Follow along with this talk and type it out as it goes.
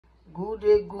Good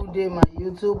day, my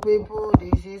YouTube people.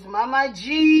 This is Mama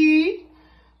G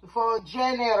for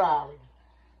General.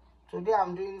 Today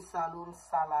I'm doing saloon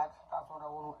salad. That's what I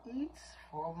want to eat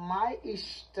for my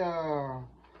Easter.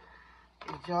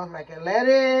 It's just like a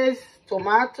lettuce,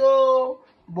 tomato,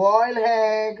 boiled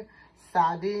egg,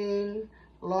 sardine,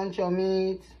 luncheon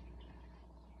meat,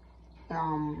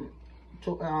 how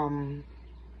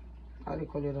do you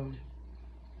call it?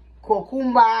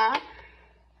 Cucumber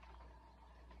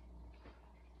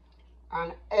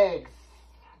and eggs.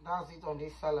 That's it on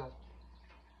this salad.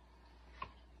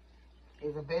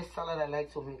 It's the best salad I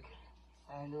like to make.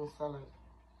 Saloon salad.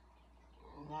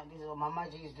 Now this is what Mama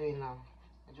G is doing now.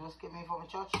 I just came in from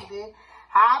church today.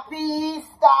 Happy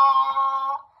Easter!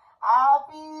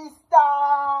 Happy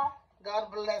Easter!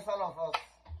 God bless all of us.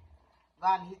 Go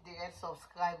and hit the red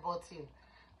subscribe button.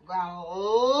 Go and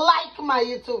like my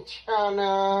YouTube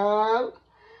channel.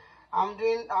 I'm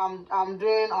doing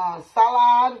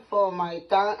salad for my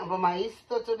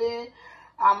Easter today.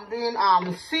 I'm doing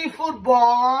seafood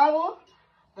ball.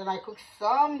 Then I cook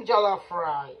some jollof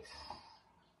rice.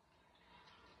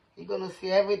 You're gonna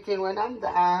see everything when I'm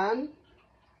done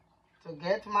to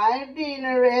get my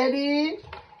dinner ready.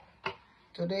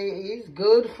 Today is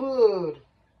good food.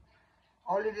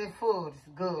 Holiday food is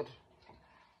good.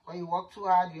 When you work too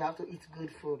hard, you have to eat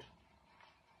good food.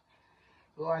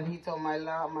 Go and hit on my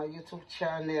YouTube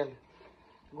channel.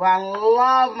 Go and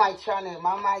love my channel,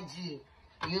 Mama G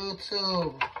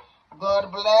YouTube.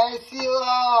 God bless you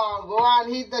all. Go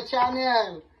and hit the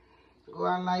channel. Go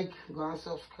and like, go and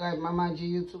subscribe, Mama G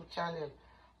YouTube channel.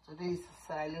 Today is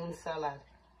saloon salad.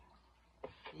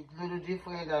 It's a little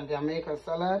different than the American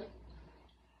salad.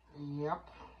 Yep.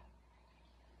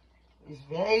 It's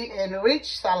very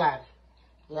enriched salad.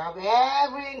 You have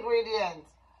every ingredient.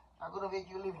 I'm going to make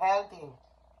you live healthy.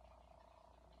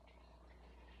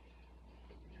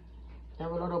 You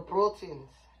have a lot of proteins.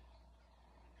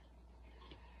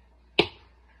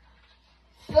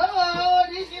 So,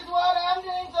 this is what I'm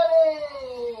doing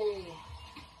today.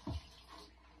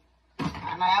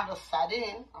 And I have the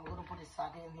sardine. I'm going to put the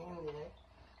sardine in here.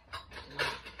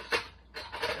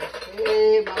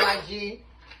 Okay, Mama G.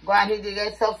 Go and hit the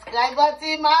red subscribe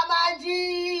button, Mama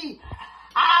G.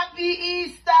 Happy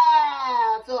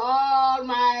Easter to all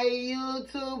my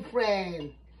YouTube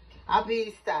friends. Happy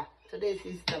Easter. Today is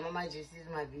Easter. Mama G, this is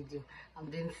my video. I'm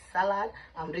doing salad.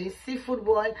 I'm doing seafood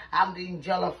boil. I'm doing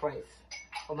jollof rice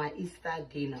for my Easter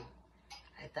dinner.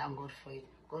 I thank God for it.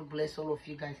 God bless all of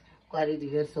you guys. Go and hit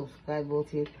the red subscribe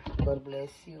button. God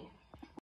bless you.